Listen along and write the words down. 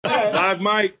Live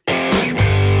Mike.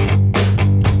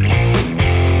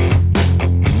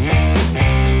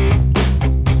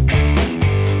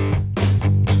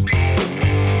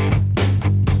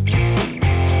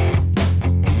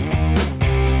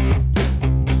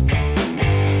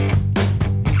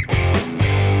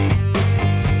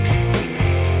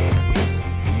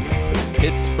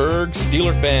 Pittsburgh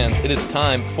Steeler fans, it is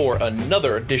time for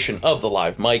another edition of the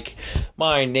Live Mic.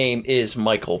 My name is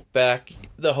Michael Beck,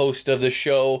 the host of the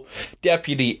show,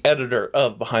 deputy editor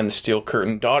of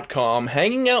BehindTheSteelCurtain.com,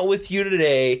 hanging out with you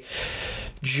today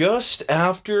just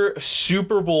after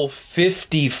Super Bowl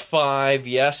 55.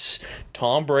 Yes,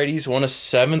 Tom Brady's won a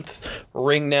 7th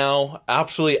ring now.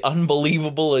 Absolutely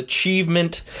unbelievable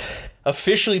achievement.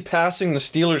 Officially passing the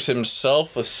Steelers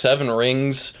himself with 7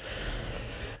 rings.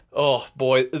 Oh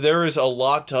boy, there is a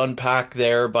lot to unpack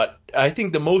there, but I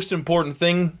think the most important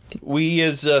thing we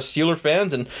as Steeler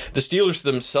fans and the Steelers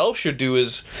themselves should do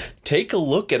is take a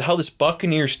look at how this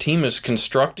Buccaneers team is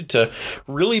constructed to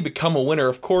really become a winner.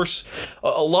 Of course,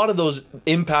 a lot of those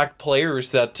impact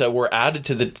players that were added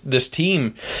to this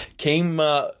team came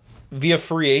via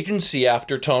free agency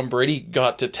after Tom Brady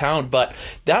got to town, but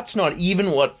that's not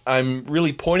even what I'm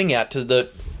really pointing at to the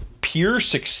pure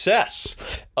success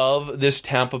of this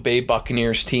Tampa Bay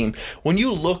Buccaneers team. When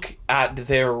you look at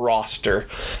their roster,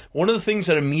 one of the things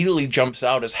that immediately jumps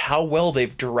out is how well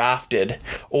they've drafted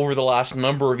over the last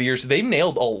number of years. They've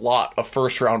nailed a lot of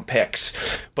first-round picks,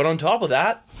 but on top of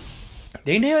that,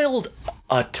 they nailed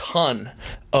a ton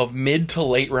of mid to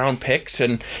late round picks,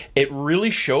 and it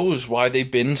really shows why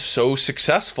they've been so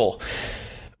successful.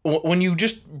 When you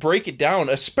just break it down,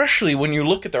 especially when you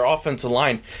look at their offensive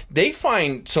line, they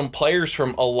find some players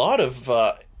from a lot of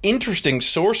interesting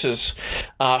sources.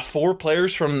 4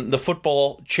 players from the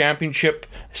Football Championship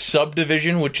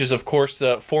subdivision, which is, of course,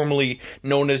 the formerly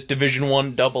known as Division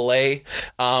I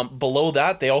AA. Below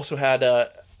that, they also had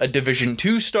a Division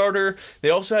II starter. They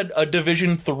also had a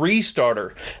Division III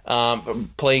starter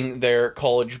playing their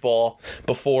college ball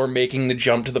before making the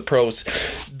jump to the pros.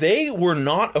 They were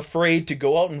not afraid to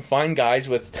go out and find guys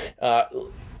with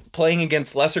playing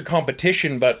against lesser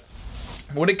competition, but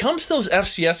when it comes to those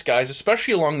FCS guys,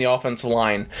 especially along the offensive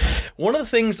line, one of the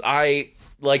things I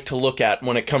like to look at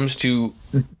when it comes to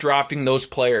drafting those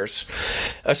players,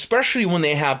 especially when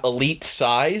they have elite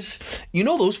size,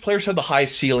 those players have the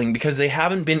highest ceiling because they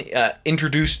haven't been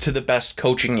introduced to the best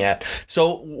coaching yet.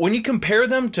 So when you compare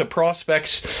them to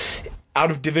prospects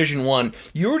out of Division I,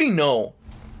 you already know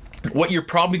what you're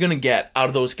probably going to get out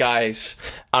of those guys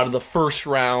out of the first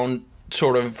round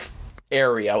sort of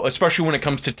area, especially when it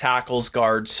comes to tackles,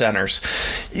 guards, centers.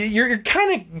 You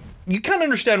kind of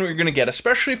understand what you're going to get,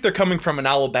 especially if they're coming from an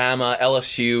Alabama,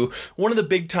 LSU, one of the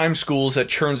big time schools that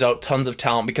churns out tons of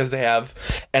talent because they have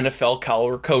NFL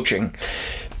caliber coaching.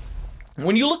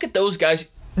 When you look at those guys,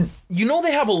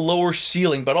 they have a lower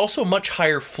ceiling, but also a much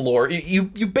higher floor.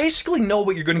 You basically know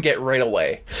what you're going to get right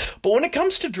away. But when it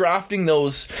comes to drafting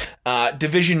those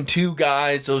Division II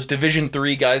guys, those Division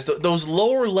III guys, those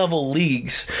lower level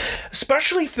leagues,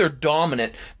 especially if they're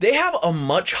dominant, they have a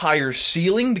much higher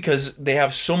ceiling because they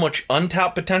have so much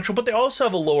untapped potential, but they also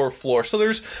have a lower floor. So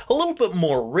there's a little bit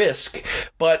more risk,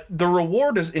 but the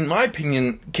reward is, in my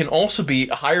opinion, can also be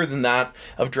higher than that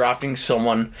of drafting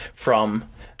someone from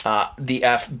the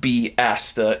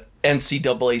FBS, the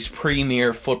NCAA's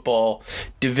premier football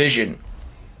division.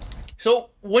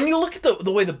 So when you look at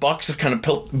the way the Bucs have kind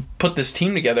of put this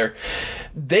team together,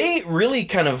 they really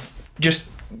kind of just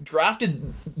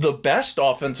drafted the best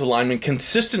offensive linemen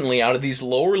consistently out of these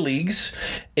lower leagues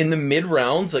in the mid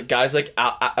rounds, like guys like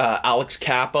Alex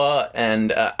Kappa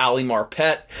and Ali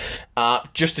Marpet,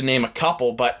 just to name a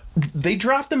couple. But they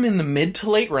draft them in the mid to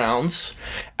late rounds,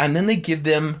 and then they give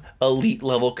them elite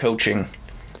level coaching.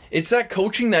 It's that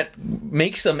coaching that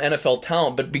makes them NFL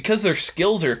talent, but because their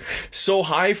skills are so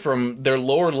high from their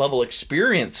lower level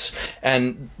experience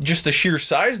and just the sheer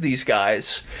size of these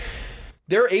guys,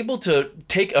 they're able to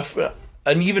take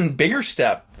an even bigger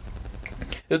step.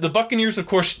 The Buccaneers, of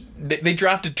course, they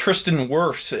drafted Tristan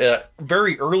Wirfs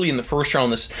very early in the first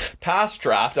round this past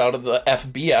draft out of the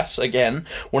FBS, again,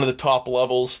 one of the top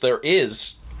levels there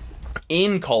is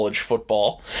in college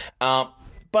football.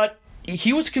 But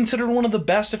he was considered one of the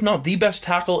best, if not the best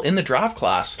tackle in the draft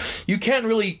class. You can't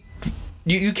really...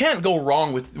 You can't go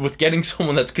wrong with getting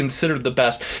someone that's considered the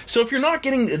best. So if you're not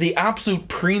getting the absolute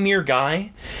premier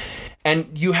guy,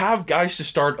 and you have guys to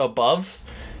start above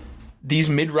these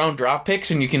mid-round draft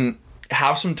picks, and you can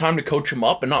have some time to coach them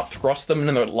up and not thrust them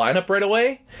in their lineup right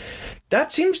away,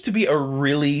 that seems to be a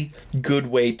really good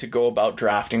way to go about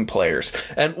drafting players.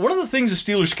 And one of the things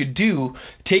the Steelers could do,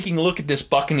 taking a look at this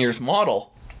Buccaneers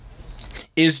model,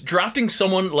 is drafting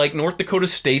someone like North Dakota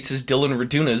State's Dylan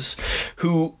Radunas,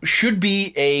 who should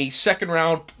be a second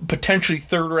round, potentially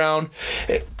third round.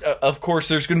 Of course,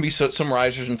 there's going to be some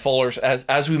risers and fallers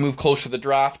as we move closer to the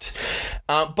draft.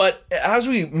 But as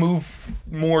we move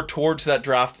more towards that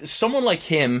draft, someone like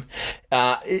him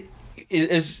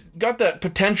is got that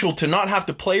potential to not have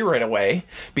to play right away,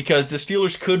 because the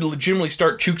Steelers could legitimately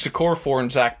start Chuks Okorafor and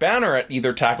Zach Banner at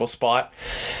either tackle spot.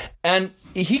 And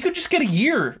he could just get a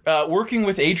year working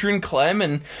with Adrian Clem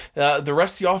and the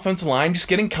rest of the offensive line, just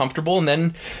getting comfortable, and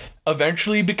then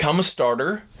eventually become a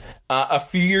starter a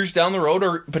few years down the road,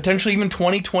 or potentially even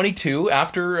 2022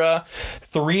 after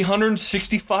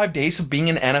 365 days of being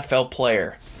an NFL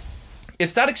player.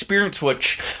 It's that experience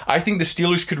which I think the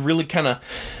Steelers could really kind of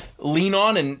lean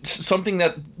on, and something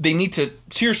that they need to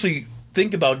seriously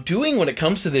think about doing when it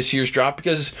comes to this year's draft,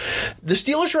 because the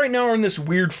Steelers right now are in this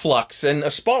weird flux and a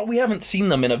spot we haven't seen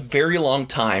them in a very long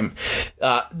time.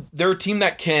 They're a team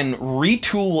that can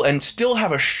retool and still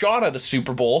have a shot at a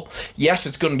Super Bowl. Yes,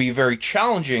 it's going to be very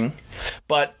challenging,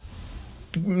 but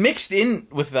mixed in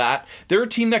with that, they're a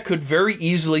team that could very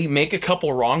easily make a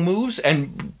couple wrong moves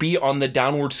and be on the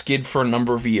downward skid for a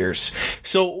number of years.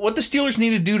 So what the Steelers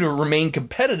need to do to remain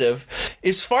competitive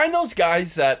is find those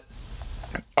guys that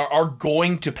are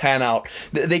going to pan out.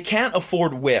 They can't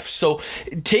afford whiffs. So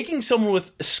taking someone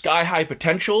with sky-high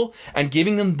potential and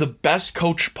giving them the best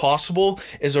coach possible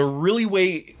is a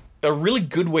really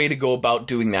good way to go about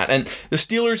doing that. And the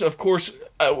Steelers, of course,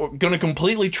 going to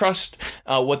completely trust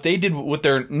what they did with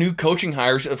their new coaching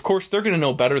hires. Of course, they're going to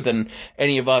know better than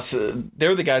any of us.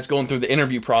 They're the guys going through the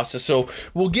interview process, so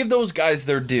we'll give those guys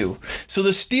their due. So the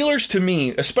Steelers, to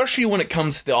me, especially when it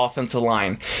comes to the offensive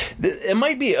line, it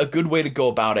might be a good way to go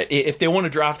about it. If they want to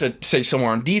draft say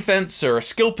somewhere on defense or a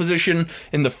skill position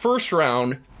in the first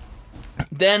round,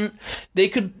 then they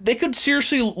could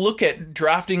seriously look at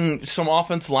drafting some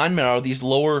offensive linemen out of these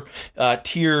lower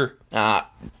tier.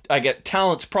 I get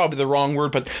talent's probably the wrong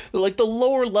word, but like the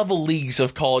lower level leagues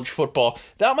of college football.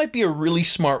 That might be a really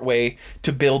smart way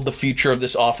to build the future of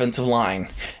this offensive line.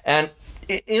 And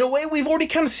in a way, we've already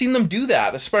kind of seen them do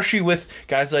that, especially with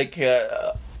guys like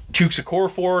Chuks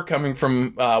Okorafor coming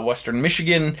from Western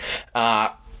Michigan.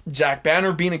 Zach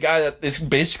Banner being a guy that is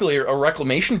basically a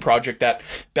reclamation project that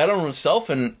bet on himself,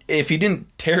 and if he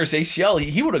didn't tear his ACL,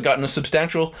 he would have gotten a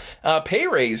substantial pay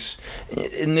raise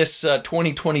in this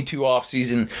 2022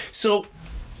 offseason. So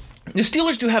the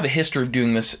Steelers do have a history of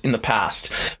doing this in the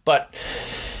past, but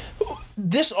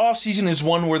this offseason is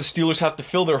one where the Steelers have to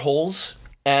fill their holes,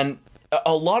 and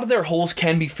a lot of their holes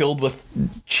can be filled with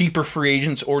cheaper free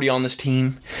agents already on this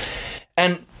team.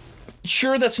 And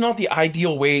sure, that's not the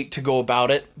ideal way to go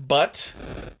about it, but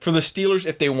for the Steelers,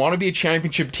 if they want to be a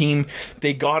championship team,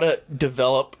 they gotta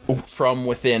develop from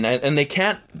within, and they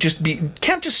can't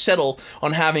just settle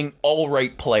on having all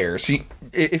right players. See,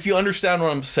 if you understand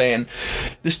what I'm saying,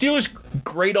 the Steelers'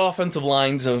 great offensive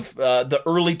lines of the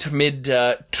early to mid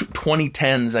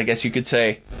 2010s, I guess you could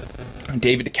say,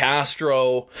 David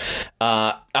DeCastro,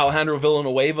 Alejandro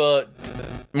Villanueva,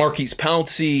 Marquise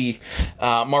Pouncey,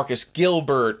 Marcus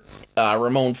Gilbert,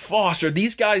 Ramon Foster,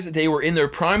 these guys, they were in their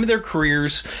prime of their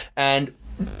careers and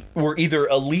were either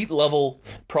elite level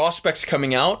prospects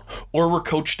coming out or were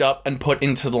coached up and put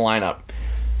into the lineup.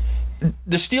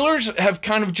 The Steelers have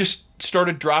kind of just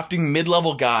started drafting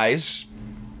mid-level guys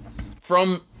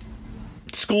from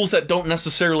schools that don't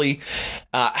necessarily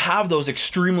have those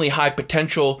extremely high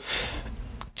potential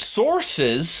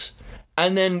sources,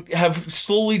 and then have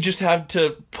slowly just had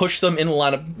to push them in the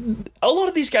lineup. A lot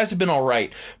of these guys have been all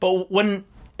right, but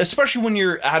especially when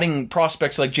you're adding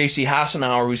prospects like J.C.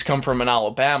 Hassenauer, who's come from an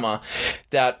Alabama,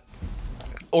 that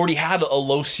already had a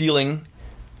low ceiling,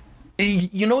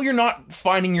 you know you're not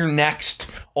finding your next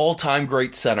all-time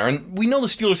great center. And we know the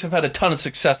Steelers have had a ton of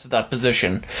success at that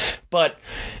position, but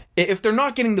if they're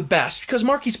not getting the best, because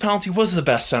Marquise Pouncey was the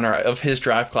best center of his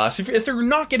draft class, if they're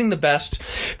not getting the best,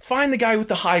 find the guy with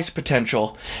the highest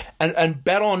potential and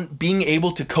bet on being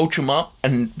able to coach him up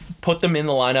and put them in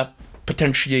the lineup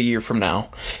potentially a year from now.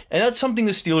 And that's something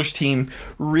the Steelers team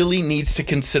really needs to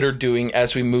consider doing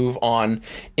as we move on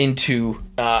into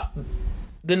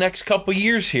the next couple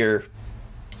years here.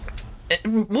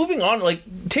 Moving on, like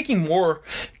taking more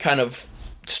kind of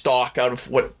stock out of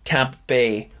what Tampa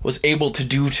Bay was able to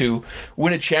do to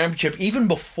win a championship, even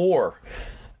before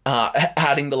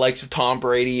adding the likes of Tom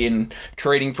Brady and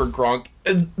trading for Gronk.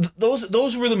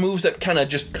 Those were the moves that kind of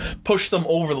just pushed them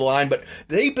over the line, but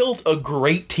they built a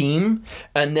great team,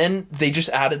 and then they just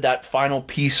added that final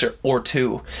piece or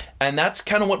two, and that's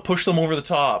kind of what pushed them over the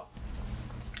top.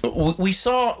 we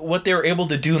saw what they were able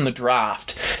to do in the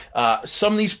draft.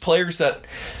 Some of these players that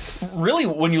really,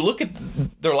 when you look at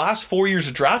their last 4 years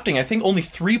of drafting, I think only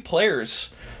 3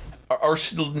 players are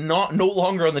still no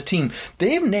longer on the team.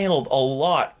 They've nailed a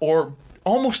lot, or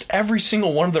almost every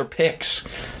single one of their picks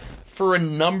for a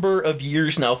number of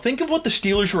years now. Think of what the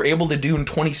Steelers were able to do in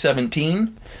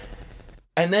 2017,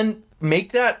 and then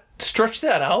stretch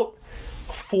that out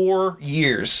 4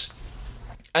 years.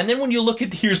 And then when you look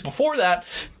at the years before that,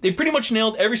 they pretty much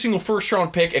nailed every single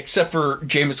first-round pick except for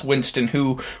Jameis Winston,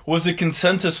 who was the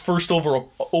consensus first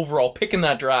overall pick in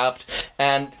that draft.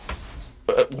 And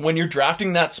when you're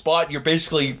drafting that spot, you're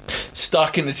basically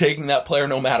stuck into taking that player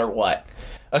no matter what.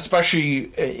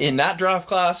 Especially in that draft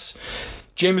class,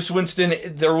 Jameis Winston,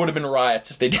 there would have been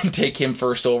riots if they didn't take him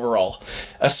first overall,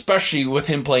 especially with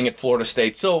him playing at Florida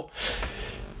State. So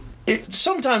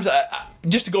sometimes,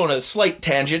 just to go on a slight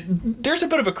tangent, there's a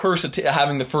bit of a curse of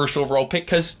having the first overall pick,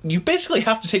 because you basically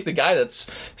have to take the guy that's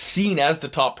seen as the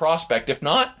top prospect. If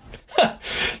not,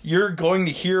 you're going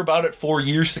to hear about it for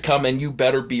years to come, and you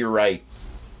better be right.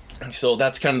 So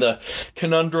that's kind of the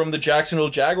conundrum the Jacksonville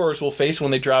Jaguars will face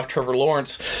when they draft Trevor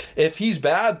Lawrence. If he's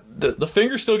bad, the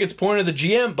finger still gets pointed at the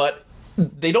GM, but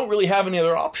they don't really have any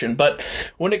other option. But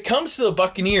when it comes to the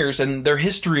Buccaneers and their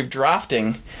history of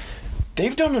drafting,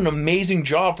 they've done an amazing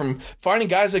job, from finding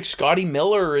guys like Scotty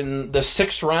Miller in the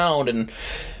 6th round and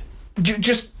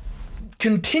just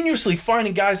continuously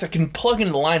finding guys that can plug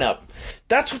into the lineup.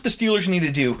 That's what the Steelers need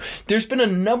to do. There's been a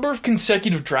number of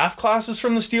consecutive draft classes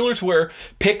from the Steelers where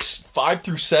picks 5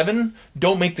 through 7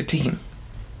 don't make the team.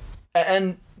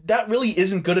 And that really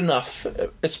isn't good enough,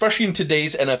 especially in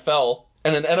today's NFL,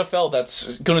 and an NFL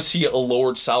that's going to see a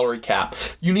lowered salary cap.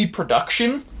 You need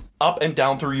production up and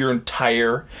down through your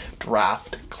entire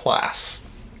draft class.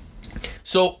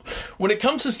 So when it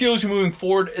comes to Steelers moving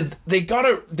forward, they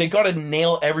gotta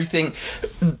nail everything.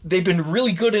 They've been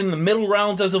really good in the middle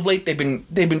rounds as of late. They've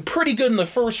been pretty good in the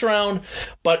first round,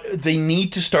 but they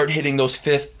need to start hitting those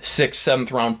 5th, 6th,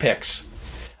 7th round picks.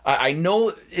 I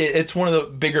know it's one of the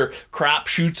bigger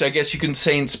crapshoots, I guess you can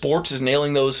say, in sports, is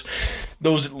nailing those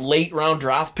late round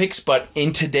draft picks, but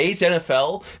in today's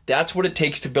NFL, that's what it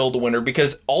takes to build a winner,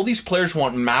 because all these players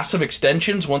want massive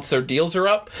extensions once their deals are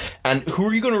up. And who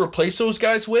are you going to replace those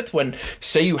guys with when,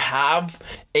 say, you have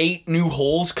 8 new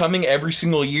holes coming every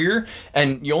single year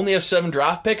and you only have 7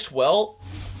 draft picks? Well,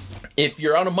 if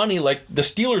you're out of money like the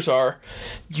Steelers are,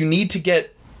 you need to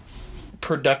get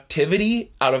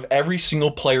productivity out of every single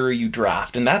player you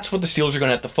draft, and that's what the Steelers are going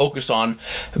to have to focus on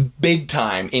big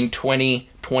time in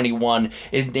 2021,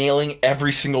 is nailing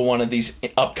every single one of these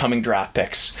upcoming draft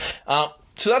picks.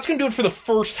 So that's going to do it for the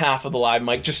first half of the Live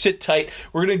Mic. Just sit tight.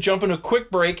 We're going to jump into a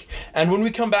quick break, and when we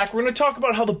come back, we're going to talk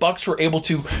about how the Bucs were able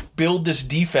to build this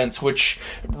defense, which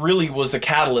really was the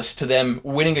catalyst to them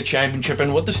winning a championship,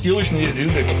 and what the Steelers need to do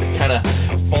to kind of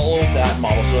follow that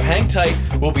model. So hang tight.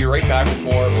 We'll be right back with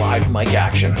more Live Mic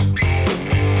action.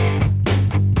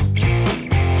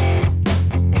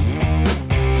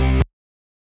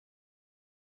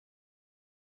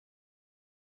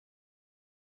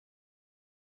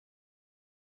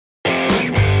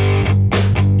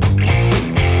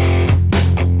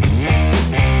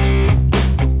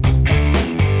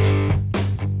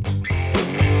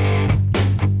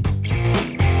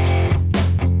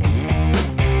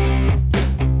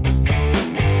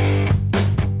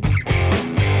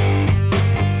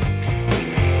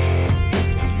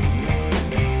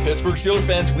 Steelers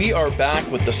fans, we are back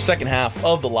with the second half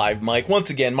of the Live Mic. Once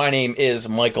again, my name is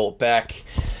Michael Beck.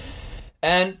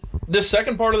 And the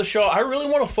second part of the show, I really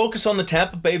want to focus on the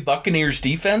Tampa Bay Buccaneers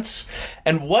defense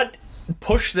and what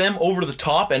pushed them over the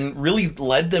top and really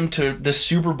led them to the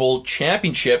Super Bowl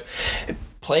championship,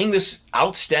 playing this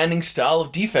outstanding style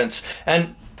of defense.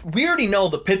 And we already know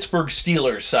the Pittsburgh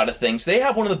Steelers side of things. They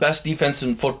have one of the best defenses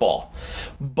in football.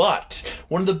 But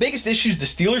one of the biggest issues the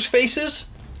Steelers faces,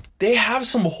 they have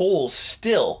some holes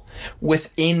still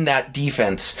within that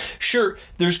defense. Sure,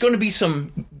 there's going to be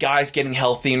some guys getting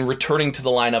healthy and returning to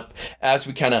the lineup as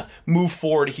we kind of move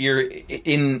forward here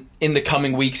in the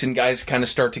coming weeks and guys kind of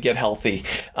start to get healthy.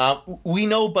 We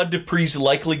know Bud Dupree's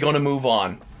likely going to move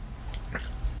on.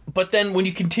 But then when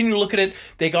you continue to look at it,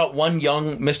 they got one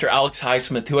young Mr. Alex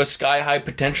Highsmith who has sky-high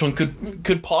potential and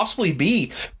could possibly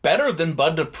be better than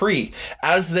Bud Dupree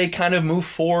as they kind of move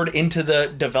forward into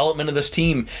the development of this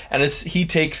team and as he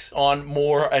takes on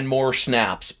more and more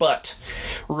snaps. But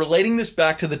relating this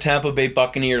back to the Tampa Bay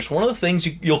Buccaneers, one of the things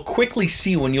you'll quickly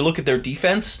see when you look at their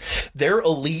defense, they're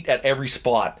elite at every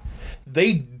spot.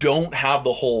 They don't have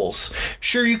the holes.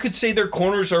 Sure, you could say their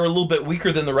corners are a little bit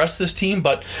weaker than the rest of this team,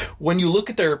 but when you look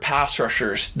at their pass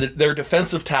rushers, their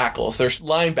defensive tackles, their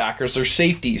linebackers, their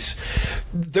safeties,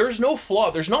 there's no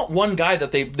flaw. There's not one guy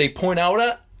that they point out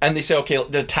at and they say, okay,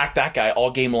 attack that guy all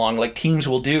game long, like teams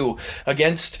will do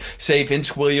against, say,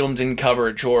 Vince Williams in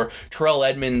coverage or Terrell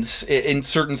Edmonds in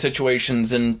certain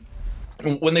situations, and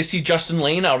when they see Justin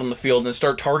Lane out on the field and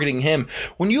start targeting him.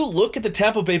 When you look at the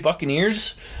Tampa Bay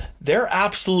Buccaneers, they're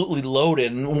absolutely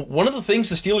loaded. And one of the things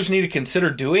the Steelers need to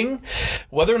consider doing,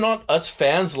 whether or not us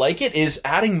fans like it, is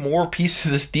adding more pieces to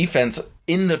this defense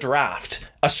in the draft,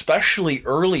 especially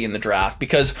early in the draft,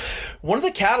 because one of the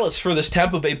catalysts for this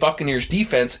Tampa Bay Buccaneers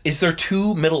defense is their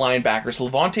two middle linebackers,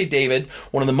 Levante David,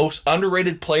 one of the most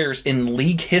underrated players in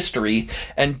league history,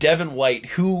 and Devin White,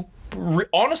 who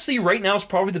honestly, right now is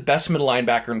probably the best middle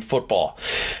linebacker in football.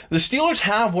 The Steelers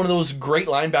have one of those great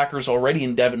linebackers already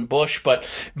in Devin Bush, but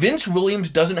Vince Williams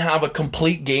doesn't have a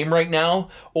complete game right now,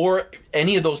 or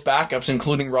any of those backups,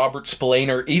 including Robert Spillane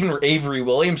or even Avery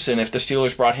Williamson, if the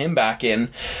Steelers brought him back in.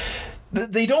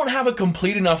 They don't have a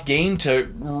complete enough game to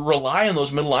rely on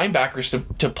those middle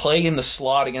linebackers to play in the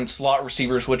slot against slot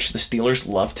receivers, which the Steelers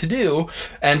love to do,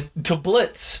 and to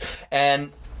blitz,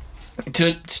 and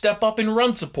to step up in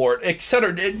run support,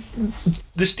 etc.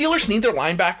 The Steelers need their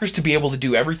linebackers to be able to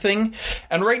do everything,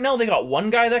 and right now they got one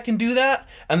guy that can do that,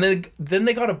 and then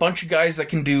they got a bunch of guys that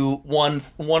can do one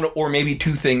or maybe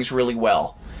two things really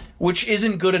well, which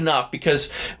isn't good enough, because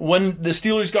when the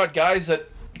Steelers got guys that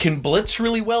can blitz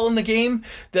really well in the game,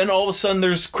 then all of a sudden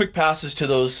there's quick passes to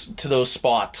those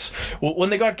spots. When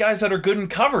they got guys that are good in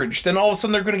coverage, then all of a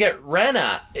sudden they're going to get ran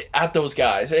at those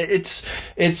guys.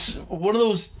 It's one of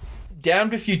those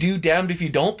damned if you do, damned if you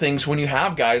don't things when you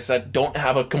have guys that don't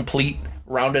have a complete,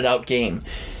 rounded out game.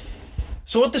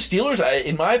 So what the Steelers,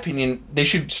 in my opinion, they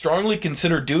should strongly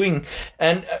consider doing,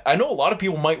 and I know a lot of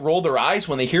people might roll their eyes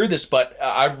when they hear this, but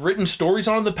I've written stories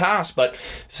on it in the past, but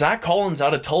Zach Collins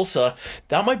out of Tulsa,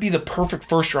 that might be the perfect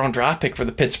first-round draft pick for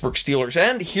the Pittsburgh Steelers.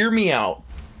 And hear me out.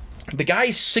 The guy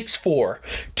is 6'4",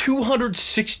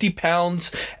 260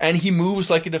 pounds, and he moves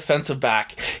like a defensive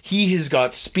back. He has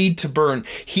got speed to burn.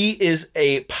 He is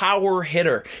a power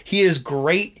hitter. He is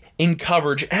great in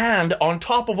coverage, and on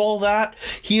top of all that,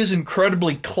 he is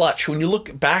incredibly clutch. When you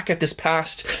look back at this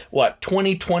past,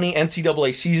 2020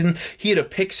 NCAA season, he had a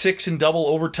pick six in double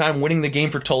overtime, winning the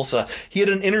game for Tulsa. He had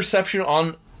an interception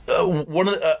on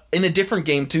in a different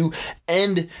game to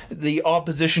end the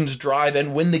opposition's drive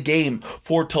and win the game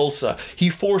for Tulsa. He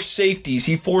forced safeties.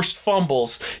 He forced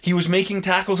fumbles. He was making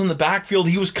tackles in the backfield.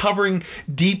 He was covering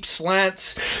deep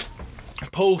slants,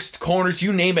 post, corners,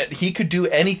 you name it. He could do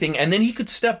anything, and then he could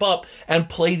step up and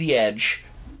play the edge.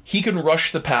 He can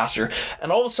rush the passer.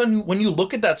 And all of a sudden, when you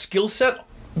look at that skill set,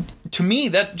 to me,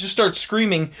 that just starts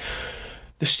screaming,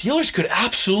 the Steelers could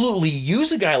absolutely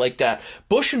use a guy like that.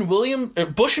 Bush and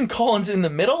Collins in the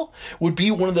middle would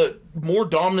be one of the more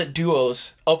dominant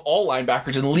duos of all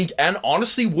linebackers in the league, and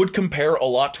honestly would compare a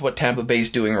lot to what Tampa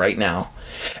Bay's doing right now.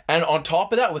 And on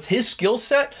top of that, with his skill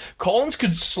set, Collins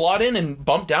could slot in and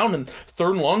bump down in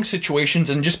third and long situations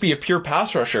and just be a pure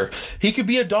pass rusher. He could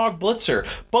be a dog blitzer,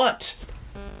 but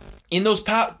in those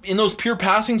pure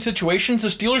passing situations, the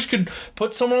Steelers could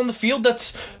put someone on the field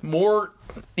that's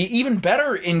even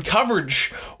better in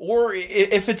coverage, or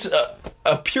if it's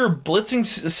a pure blitzing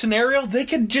scenario, they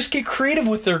could just get creative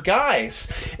with their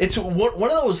guys. It's one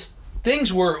of those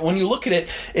things where when you look at it,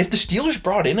 if the Steelers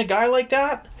brought in a guy like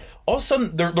that, all of a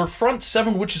sudden their front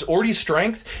seven, which is already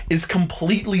strength, is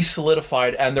completely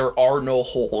solidified, and there are no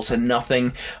holes and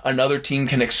nothing another team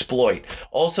can exploit.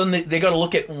 All of a sudden they got to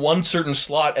look at one certain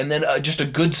slot, and then just a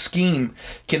good scheme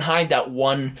can hide that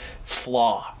one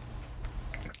flaw.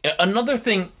 Another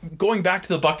thing, going back to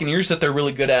the Buccaneers, that they're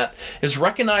really good at is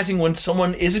recognizing when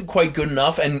someone isn't quite good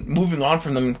enough and moving on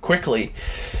from them quickly.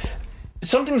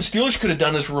 Something the Steelers could have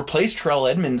done is replace Terrell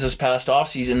Edmonds this past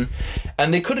offseason,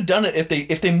 and they could have done it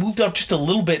if they moved up just a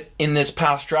little bit in this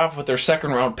past draft with their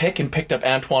second-round pick and picked up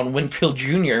Antoine Winfield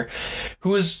Jr.,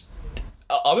 who is,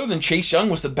 other than Chase Young,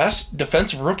 was the best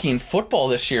defensive rookie in football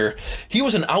this year. He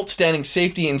was an outstanding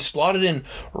safety and slotted in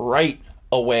right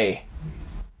away.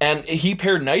 And he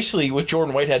paired nicely with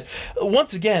Jordan Whitehead.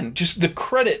 Once again, just the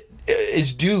credit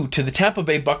is due to the Tampa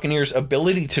Bay Buccaneers'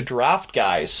 ability to draft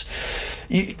guys.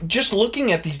 Just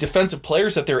looking at these defensive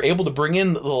players that they're able to bring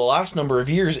in the last number of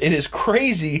years, it is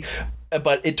crazy,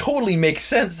 but it totally makes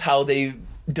sense how they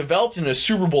developed in a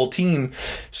Super Bowl team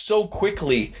so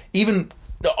quickly. Even,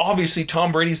 obviously,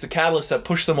 Tom Brady's the catalyst that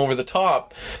pushed them over the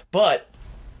top, but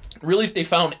really, if they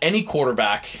found any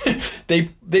quarterback,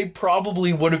 they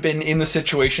probably would have been in the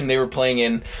situation they were playing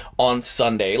in on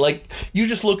Sunday. Like, you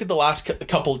just look at the last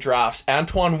couple drafts.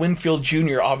 Antoine Winfield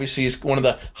Jr. obviously is one of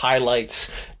the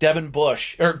highlights. Devin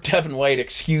White,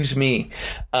 excuse me.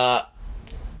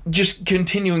 Just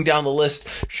continuing down the list.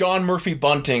 Sean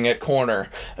Murphy-Bunting at corner.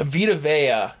 Vita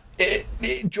Vea.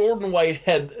 Jordan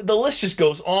Whitehead, the list just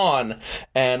goes on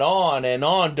and on and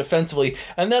on defensively.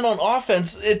 And then on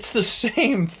offense, it's the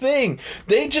same thing.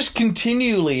 They just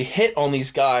continually hit on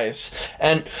these guys.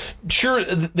 And sure,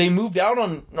 they moved out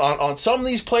on some of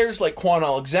these players, like Quan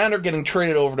Alexander getting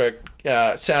traded over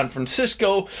to San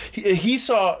Francisco. He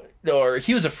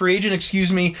was a free agent,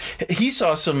 excuse me. He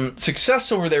saw some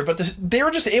success over there, but they were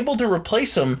just able to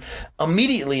replace him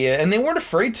immediately, and they weren't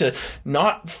afraid to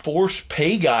not force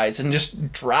pay guys and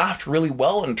just draft really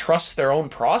well and trust their own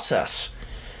process.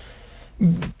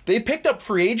 They picked up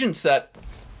free agents that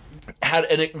had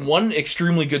one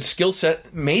extremely good skill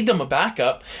set, made them a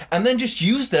backup, and then just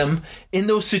used them in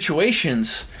those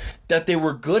situations that they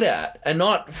were good at, and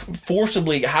not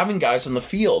forcibly having guys on the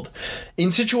field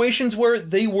in situations where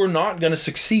they were not going to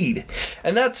succeed.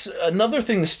 And that's another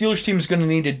thing the Steelers team is going to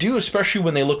need to do, especially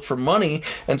when they look for money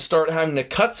and start having to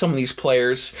cut some of these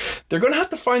players. They're going to have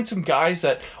to find some guys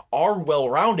that are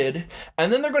well-rounded,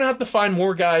 and then they're going to have to find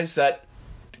more guys that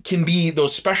can be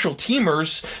those special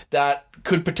teamers that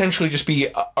could potentially just be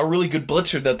a really good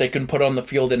blitzer that they can put on the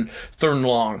field in third and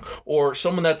long, or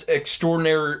someone that's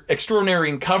extraordinary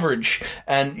in coverage,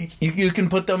 and you can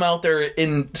put them out there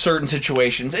in certain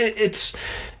situations. It's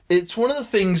one of the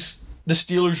things the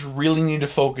Steelers really need to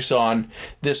focus on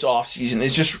this offseason,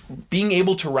 is just being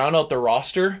able to round out the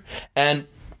roster and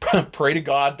pray to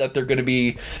God that they're going to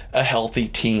be a healthy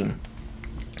team.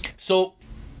 So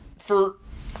for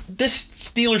this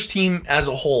Steelers team as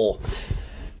a whole,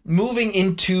 moving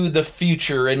into the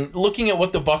future and looking at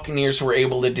what the Buccaneers were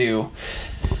able to do,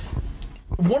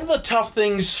 one of the tough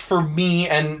things for me,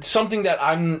 and something that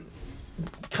I'm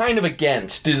kind of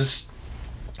against, is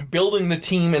building the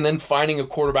team and then finding a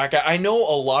quarterback. I know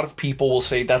a lot of people will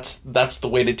say that's the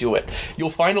way to do it. You'll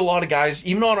find a lot of guys,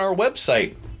 even on our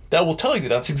website, that will tell you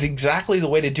that's exactly the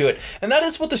way to do it. And that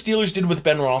is what the Steelers did with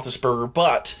Ben Roethlisberger.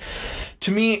 But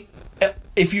to me,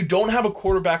 if you don't have a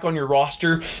quarterback on your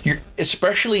roster,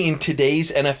 especially in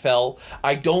today's NFL,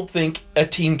 I don't think a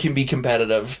team can be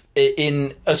competitive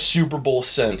in a Super Bowl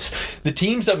sense. The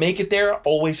teams that make it there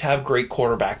always have great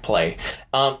quarterback play.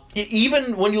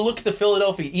 Even when you look at the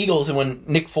Philadelphia Eagles and when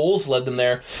Nick Foles led them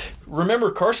there,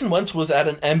 remember, Carson Wentz was at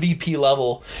an MVP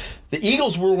level. The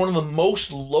Eagles were one of the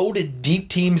most loaded, deep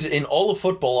teams in all of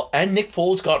football, and Nick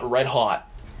Foles got red hot.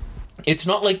 It's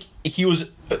not like he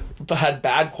had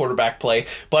bad quarterback play,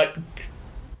 but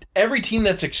every team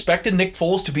that's expected Nick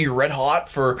Foles to be red hot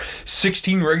for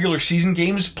 16 regular season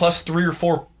games plus 3 or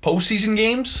 4 postseason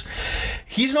games,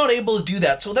 he's not able to do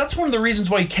that. So that's one of the reasons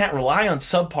why you can't rely on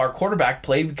subpar quarterback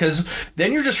play, because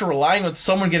then you're just relying on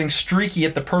someone getting streaky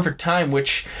at the perfect time,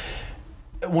 which,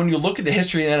 when you look at the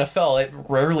history of the NFL, it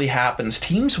rarely happens.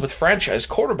 Teams with franchise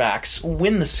quarterbacks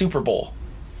win the Super Bowl.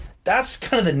 That's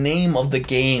kind of the name of the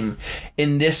game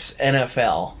in this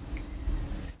NFL.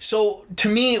 So, to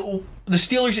me, the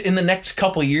Steelers in the next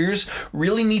couple of years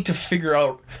really need to figure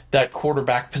out that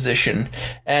quarterback position.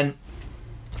 And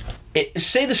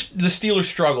say the Steelers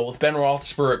struggle with Ben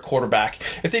Roethlisberger at quarterback.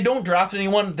 If they don't draft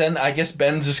anyone, then I guess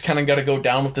Ben's just kind of got to go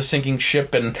down with the sinking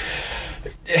ship and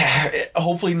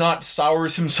hopefully not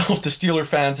sours himself to Steeler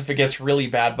fans if it gets really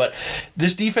bad. But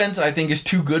this defense, I think, is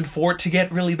too good for it to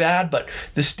get really bad. But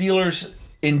the Steelers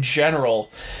in general,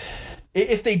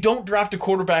 if they don't draft a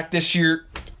quarterback this year,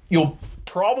 you'll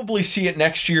probably see it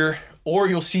next year, or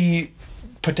you'll see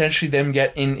potentially them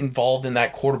get involved in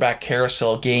that quarterback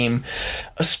carousel game,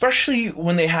 especially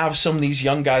when they have some of these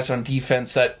young guys on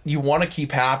defense that you want to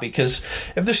keep happy. Because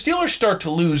if the Steelers start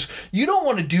to lose, you don't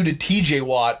want to do to TJ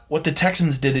Watt what the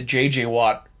Texans did to JJ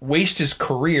Watt, waste his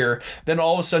career, then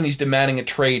all of a sudden he's demanding a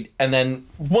trade, and then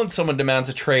once someone demands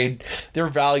a trade, their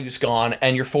value's gone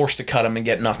and you're forced to cut them and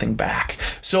get nothing back.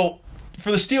 So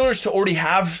for the Steelers to already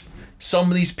have some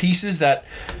of these pieces that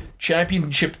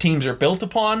championship teams are built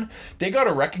upon, they got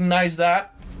to recognize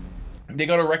that. They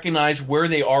got to recognize where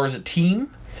they are as a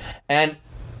team. And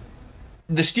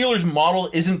the Steelers' model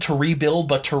isn't to rebuild,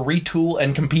 but to retool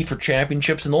and compete for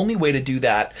championships. And the only way to do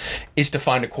that is to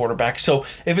find a quarterback. So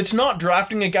if it's not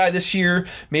drafting a guy this year,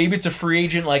 maybe it's a free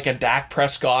agent like a Dak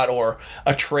Prescott, or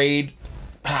a trade,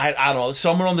 I don't know,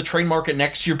 someone on the trade market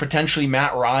next year, potentially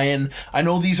Matt Ryan. I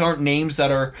know these aren't names that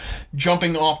are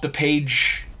jumping off the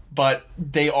page, but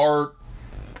they are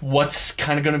what's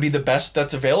kind of going to be the best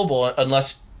that's available,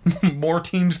 unless more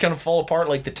teams kind of fall apart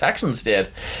like the Texans did.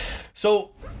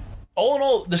 So, all in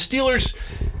all, the Steelers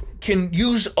can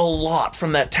use a lot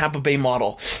from that Tampa Bay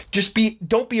model.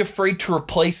 Don't be afraid to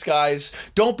replace guys.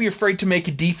 Don't be afraid to make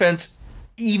a defense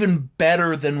even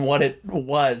better than what it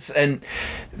was. And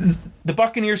the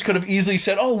Buccaneers could have easily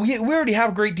said, oh, we already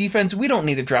have a great defense. We don't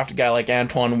need to draft a guy like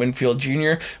Antoine Winfield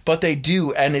Jr., but they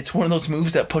do. And it's one of those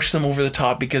moves that pushed them over the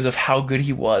top because of how good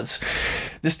he was.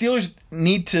 The Steelers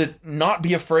need to not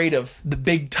be afraid of the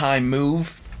big time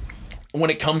move when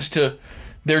it comes to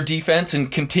their defense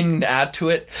and continue to add to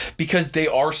it, because they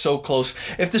are so close.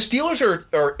 If the Steelers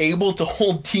are able to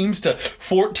hold teams to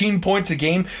 14 points a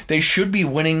game, they should be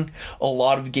winning a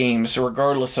lot of games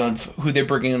regardless of who they're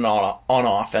bringing in on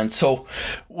offense. So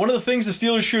one of the things the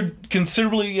Steelers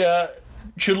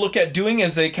should look at doing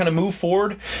as they kind of move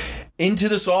forward into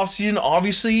this offseason,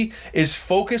 obviously, is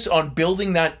focus on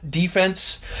building that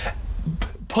defense,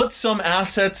 put some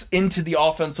assets into the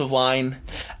offensive line,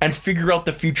 and figure out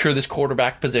the future of this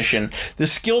quarterback position. The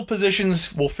skill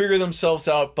positions will figure themselves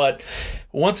out, but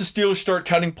once the Steelers start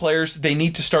cutting players, they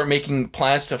need to start making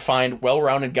plans to find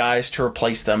well-rounded guys to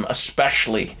replace them,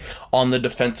 especially on the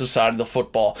defensive side of the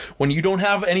football. When you don't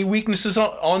have any weaknesses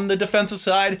on the defensive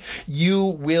side, you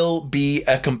will be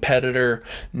a competitor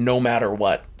no matter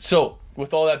what. So,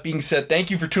 with all that being said,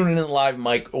 thank you for tuning in live,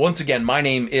 Mike. Once again, my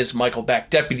name is Michael Beck,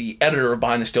 deputy editor of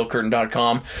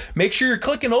BehindTheSteelCurtain.com. Make sure you're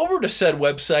clicking over to said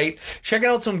website, checking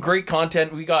out some great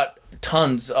content. We got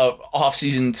tons of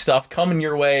off-season stuff coming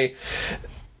your way.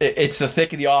 It's the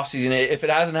thick of the off-season. If it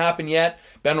hasn't happened yet,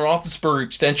 Ben Roethlisberger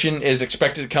extension is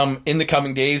expected to come in the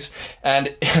coming days.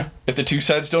 And if the two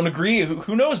sides don't agree,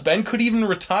 who knows? Ben could even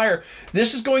retire.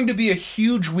 This is going to be a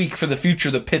huge week for the future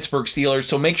of the Pittsburgh Steelers.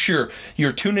 So make sure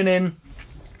you're tuning in.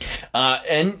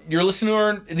 And you're listening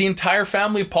to the entire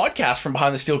family of podcasts from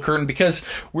Behind the Steel Curtain, because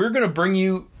we're going to bring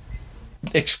you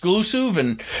exclusive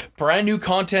and brand new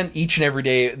content each and every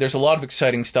day. There's a lot of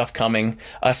exciting stuff coming,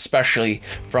 especially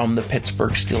from the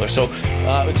Pittsburgh Steelers. So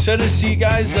excited to see you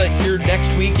guys here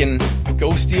next week, and go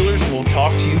Steelers, and we'll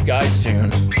talk to you guys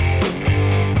soon.